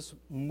humbles us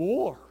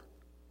more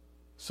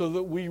so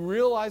that we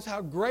realize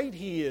how great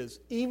he is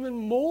even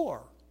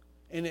more.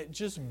 And it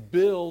just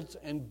builds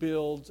and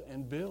builds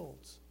and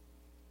builds.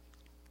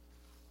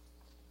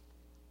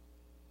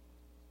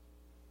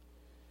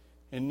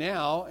 And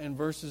now, in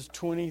verses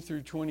 20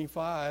 through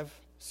 25,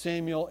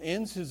 Samuel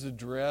ends his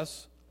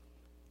address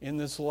in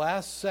this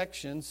last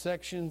section,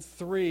 section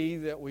 3,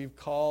 that we've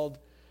called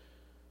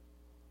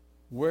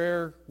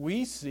where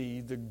we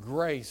see the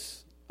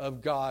grace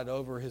of God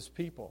over his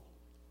people.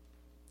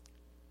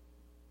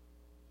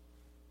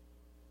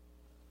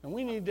 And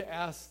we need to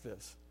ask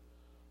this.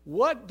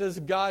 What does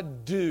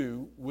God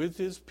do with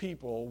his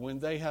people when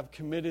they have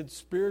committed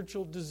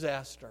spiritual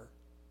disaster?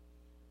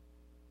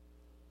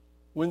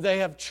 When they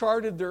have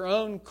charted their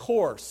own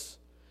course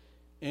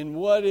in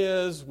what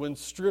is, when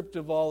stripped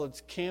of all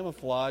its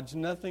camouflage,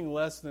 nothing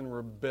less than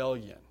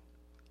rebellion?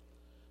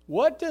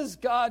 What does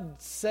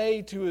God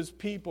say to his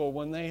people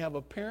when they have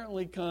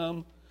apparently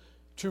come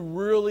to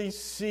really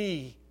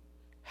see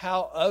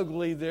how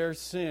ugly their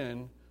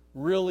sin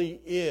really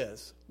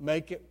is?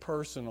 Make it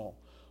personal.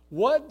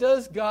 What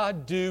does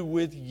God do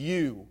with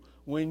you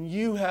when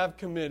you have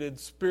committed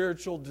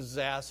spiritual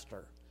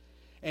disaster?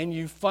 And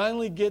you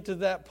finally get to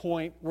that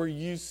point where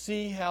you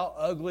see how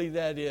ugly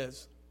that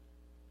is.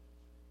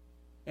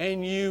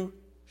 And you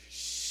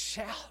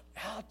shout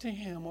out to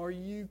him, or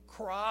you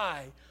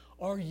cry,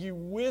 or you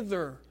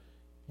wither,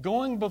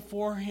 going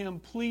before him,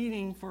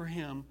 pleading for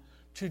him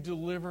to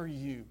deliver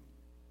you,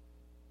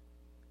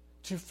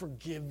 to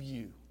forgive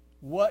you.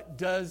 What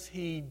does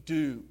he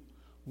do?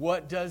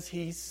 What does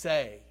he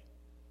say?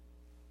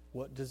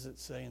 What does it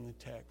say in the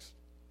text?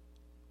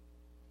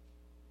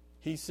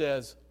 He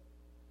says,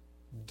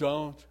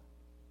 don't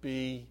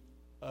be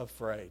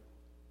afraid.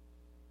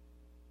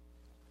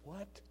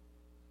 What?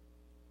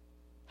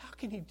 How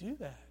can he do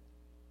that?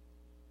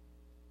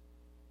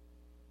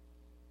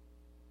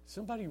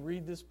 Somebody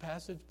read this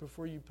passage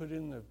before you put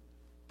in the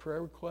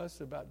prayer request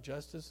about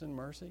justice and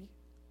mercy.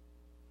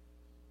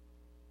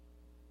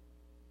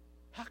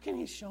 How can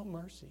he show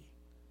mercy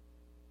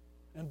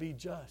and be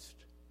just?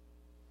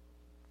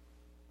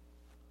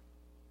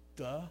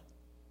 Duh.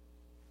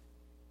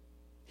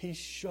 He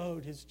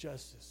showed his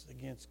justice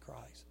against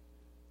Christ,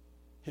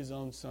 his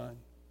own son.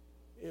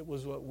 It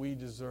was what we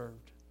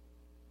deserved.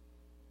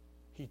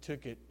 He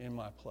took it in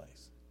my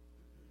place.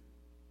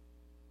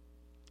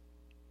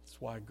 That's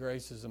why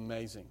grace is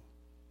amazing.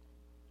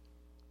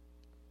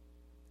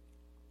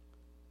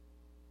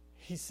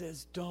 He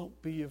says, don't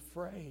be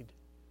afraid.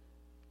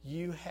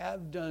 You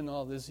have done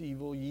all this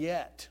evil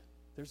yet.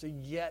 There's a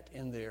yet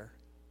in there.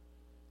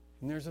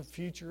 And there's a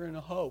future and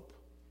a hope.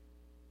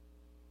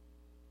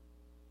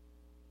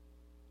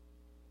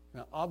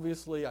 Now,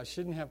 obviously, I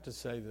shouldn't have to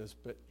say this,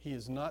 but he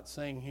is not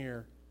saying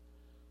here,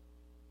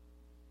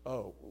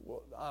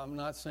 I'm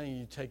not saying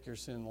you take your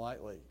sin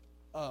lightly.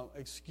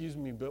 Excuse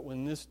me, but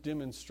when this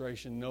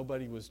demonstration,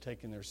 nobody was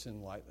taking their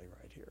sin lightly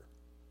right here.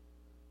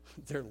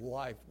 Their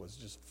life was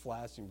just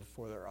flashing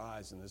before their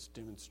eyes in this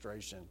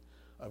demonstration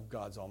of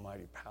God's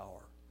almighty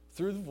power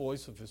through the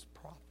voice of his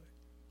prophet,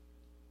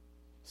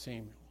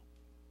 Samuel.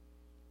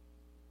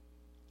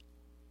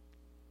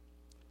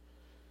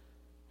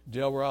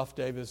 Dale Ralph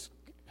Davis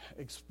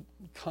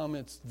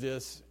comments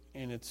this,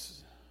 and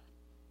it's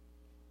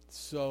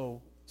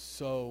so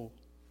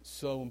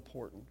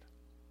important.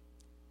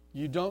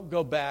 You don't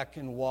go back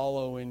and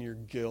wallow in your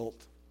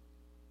guilt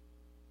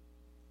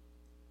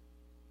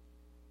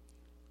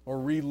or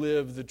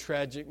relive the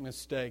tragic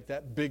mistake,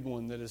 that big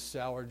one that has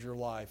soured your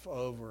life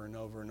over and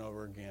over and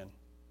over again.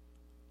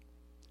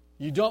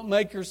 You don't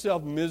make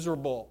yourself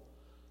miserable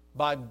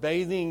by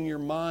bathing your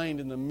mind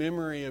in the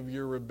memory of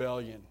your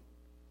rebellion,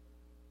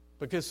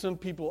 because some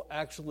people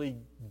actually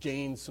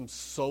gain some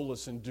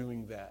solace in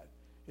doing that.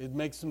 It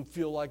makes them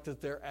feel like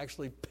that they're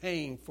actually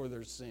paying for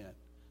their sin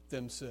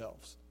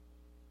themselves.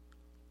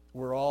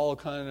 We're all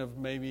kind of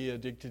maybe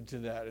addicted to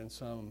that in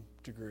some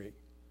degree.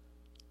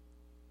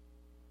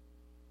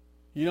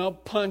 You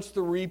don't punch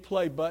the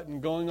replay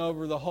button going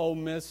over the whole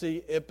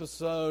messy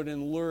episode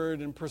in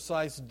lurid and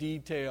precise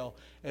detail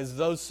as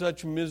though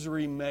such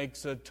misery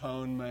makes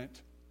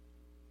atonement.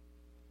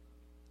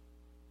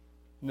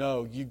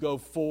 No, you go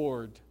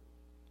forward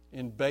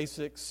in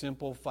basic,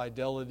 simple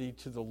fidelity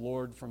to the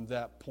Lord from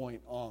that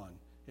point on.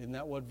 Isn't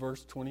that what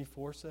verse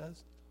 24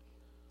 says?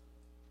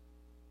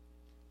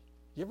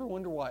 You ever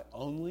wonder why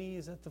only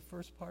is at the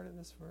first part of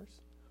this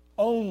verse?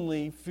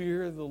 Only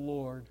fear the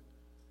Lord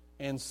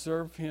and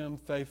serve him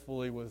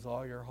faithfully with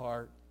all your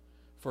heart,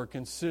 for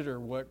consider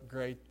what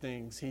great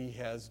things he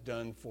has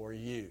done for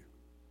you.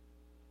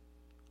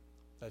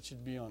 That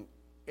should be on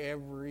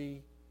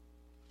every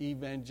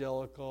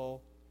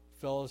evangelical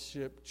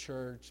fellowship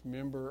church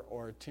member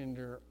or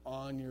attender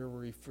on your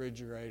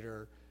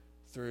refrigerator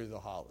through the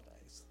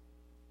holidays.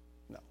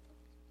 No.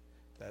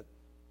 But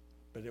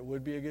it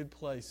would be a good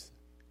place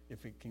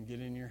if it can get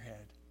in your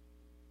head.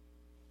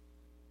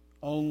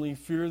 Only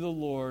fear the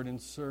Lord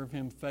and serve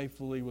him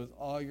faithfully with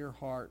all your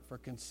heart, for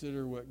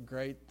consider what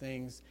great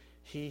things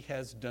he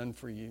has done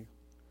for you.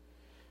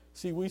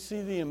 See, we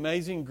see the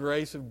amazing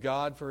grace of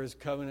God for his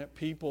covenant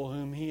people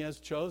whom he has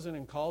chosen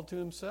and called to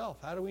himself.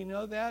 How do we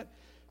know that?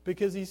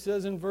 Because he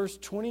says in verse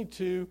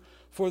 22,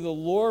 for the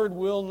Lord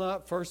will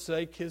not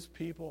forsake his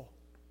people.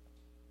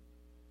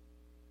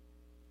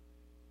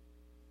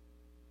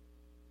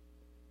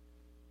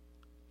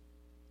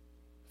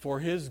 For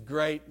his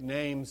great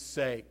name's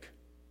sake.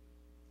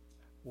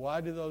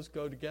 Why do those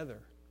go together?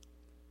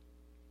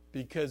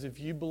 Because if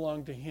you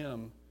belong to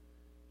him,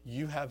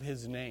 you have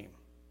his name.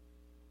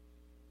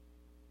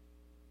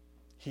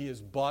 He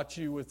has bought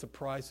you with the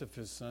price of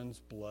his son's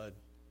blood.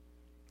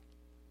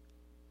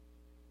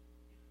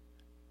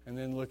 And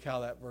then look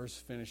how that verse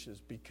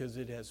finishes. Because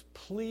it has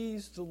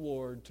pleased the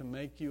Lord to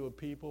make you a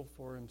people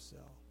for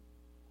himself.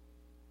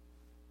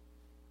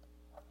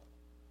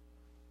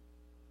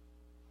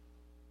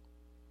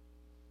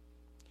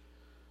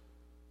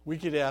 We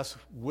could ask,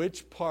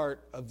 which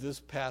part of this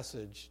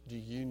passage do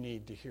you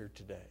need to hear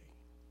today?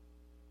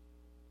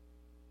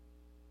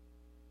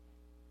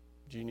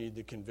 Do you need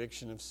the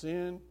conviction of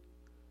sin?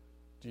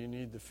 Do you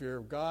need the fear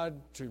of God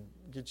to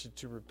get you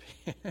to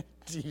repent?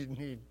 Do you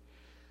need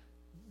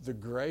the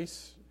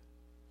grace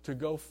to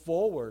go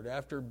forward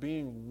after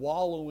being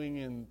wallowing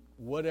in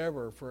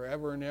whatever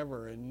forever and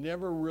ever and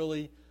never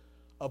really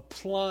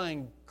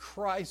applying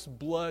Christ's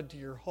blood to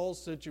your whole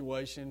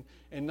situation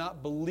and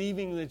not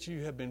believing that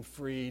you have been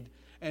freed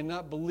and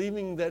not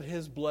believing that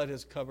his blood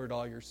has covered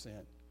all your sin?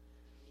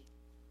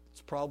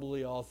 It's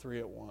probably all three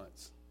at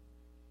once.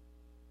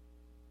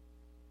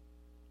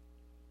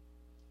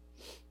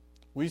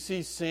 We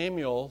see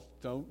Samuel,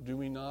 do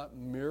we not,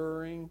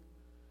 mirroring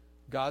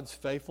God's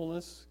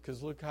faithfulness?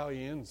 Because look how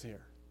he ends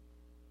here.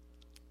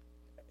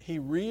 He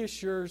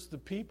reassures the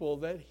people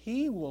that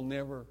he will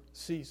never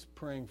cease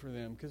praying for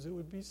them because it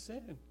would be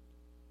sin.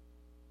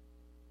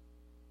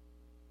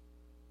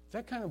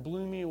 That kind of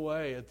blew me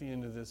away at the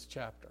end of this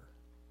chapter.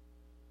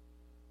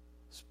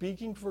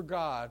 Speaking for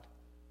God,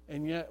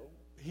 and yet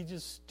he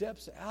just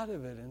steps out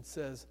of it and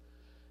says,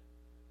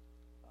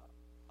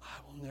 I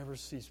will never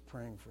cease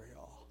praying for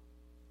y'all.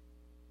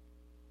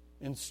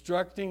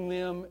 Instructing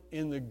them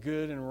in the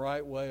good and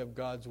right way of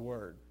God's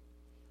word.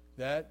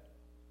 That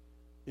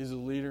is a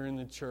leader in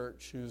the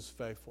church who is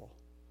faithful.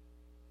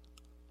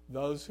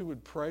 Those who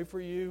would pray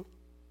for you,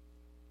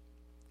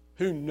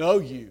 who know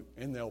you,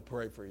 and they'll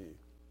pray for you.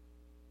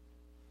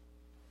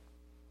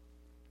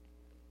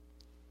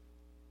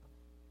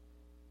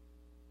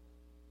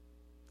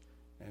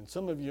 And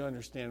some of you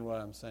understand what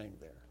I'm saying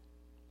there.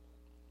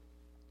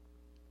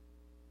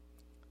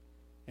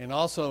 And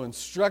also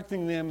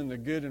instructing them in the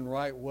good and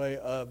right way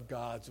of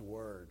God's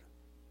Word.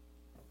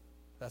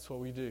 That's what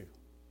we do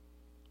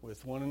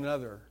with one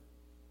another.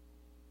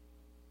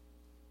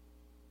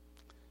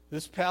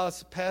 This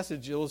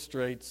passage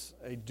illustrates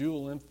a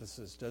dual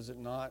emphasis, does it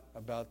not,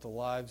 about the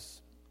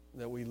lives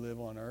that we live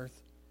on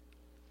earth?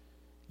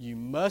 You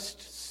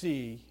must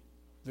see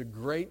the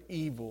great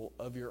evil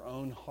of your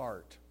own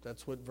heart.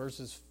 That's what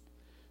verses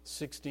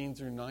 16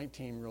 through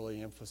 19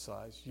 really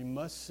emphasize. You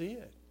must see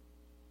it.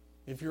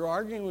 If you're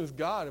arguing with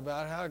God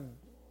about how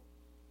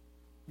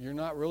you're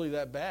not really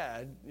that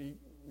bad,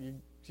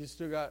 you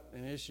still got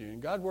an issue.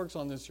 And God works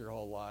on this your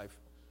whole life,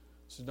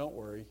 so don't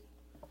worry.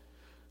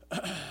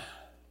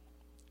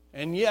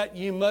 And yet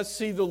you must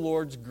see the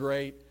Lord's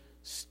great,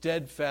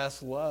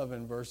 steadfast love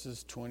in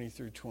verses 20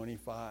 through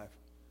 25.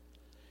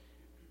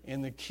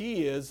 And the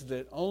key is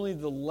that only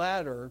the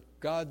latter,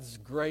 God's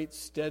great,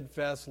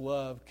 steadfast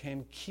love,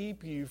 can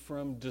keep you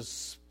from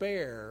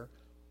despair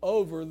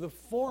over the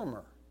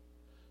former.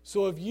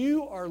 So if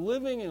you are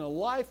living in a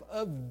life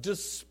of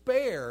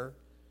despair,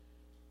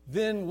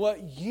 then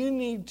what you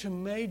need to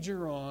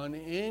major on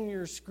in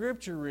your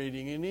scripture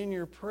reading and in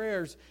your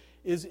prayers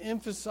is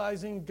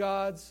emphasizing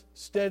God's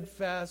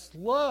steadfast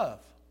love.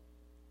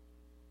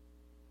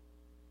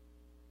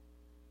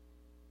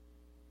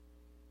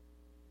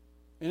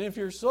 And if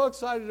you're so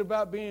excited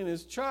about being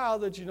His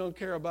child that you don't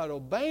care about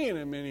obeying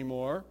Him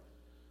anymore,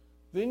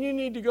 then you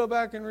need to go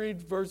back and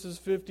read verses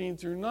 15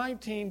 through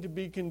 19 to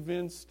be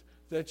convinced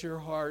that your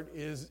heart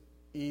is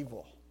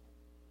evil.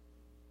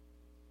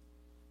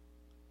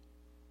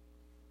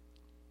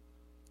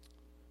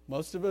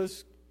 Most of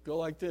us go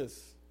like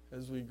this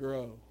as we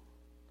grow.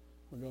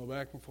 We go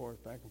back and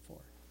forth, back and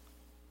forth.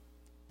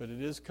 But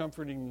it is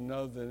comforting to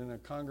know that in a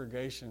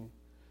congregation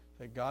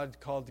that God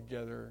called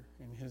together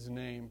in His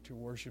name to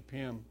worship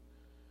Him,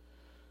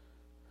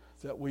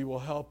 that we will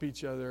help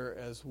each other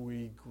as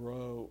we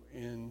grow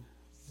in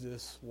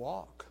this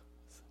walk.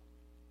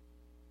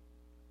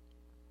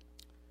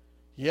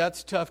 Yeah,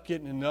 it's tough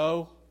getting to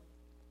know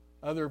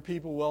other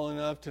people well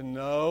enough to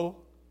know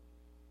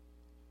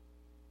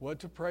what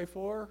to pray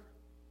for.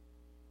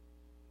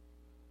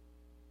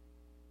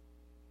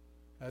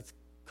 That's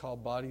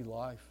called body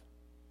life.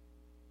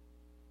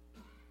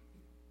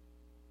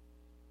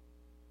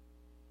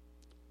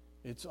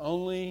 It's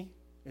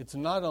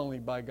not only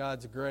by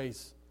God's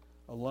grace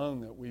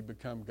alone that we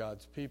become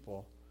God's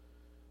people.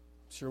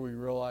 I'm sure we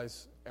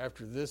realize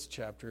after this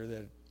chapter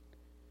that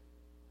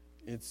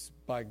it's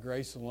by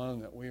grace alone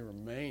that we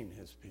remain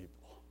His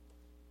people.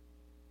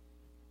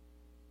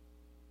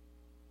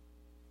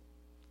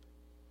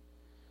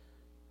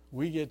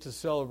 We get to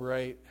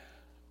celebrate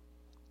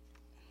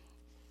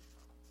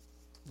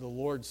the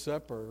Lord's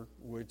Supper,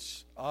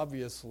 which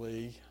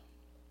obviously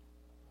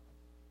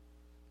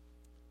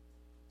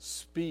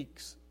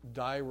speaks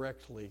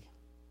directly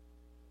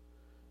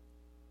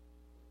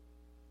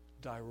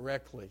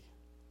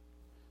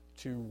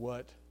to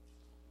what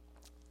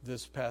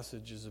this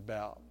passage is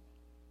about.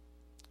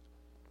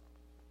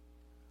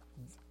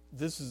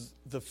 This is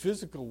the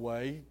physical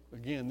way.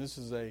 Again, this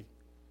is a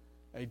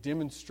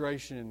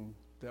demonstration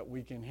that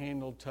we can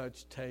handle,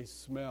 touch,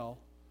 taste, smell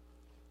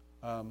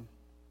of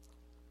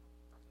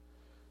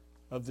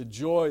the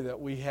joy that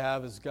we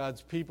have as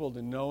God's people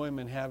to know Him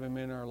and have Him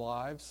in our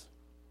lives,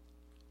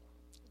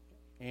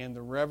 and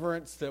the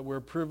reverence that we're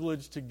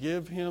privileged to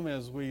give Him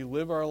as we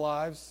live our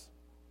lives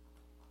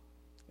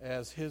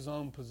as His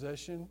own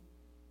possession,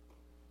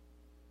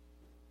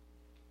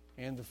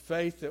 and the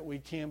faith that we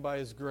can, by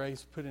His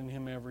grace, put in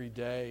Him every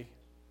day,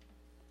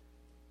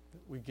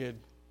 that we could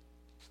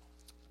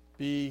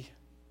be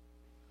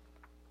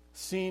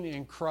seen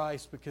in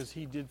Christ because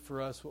He did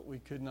for us what we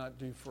could not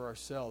do for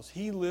ourselves.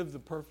 He lived the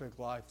perfect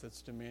life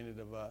that's demanded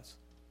of us.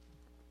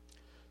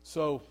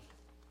 So,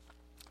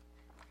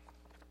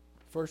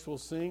 first we'll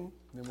sing,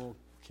 then we'll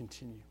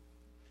continue.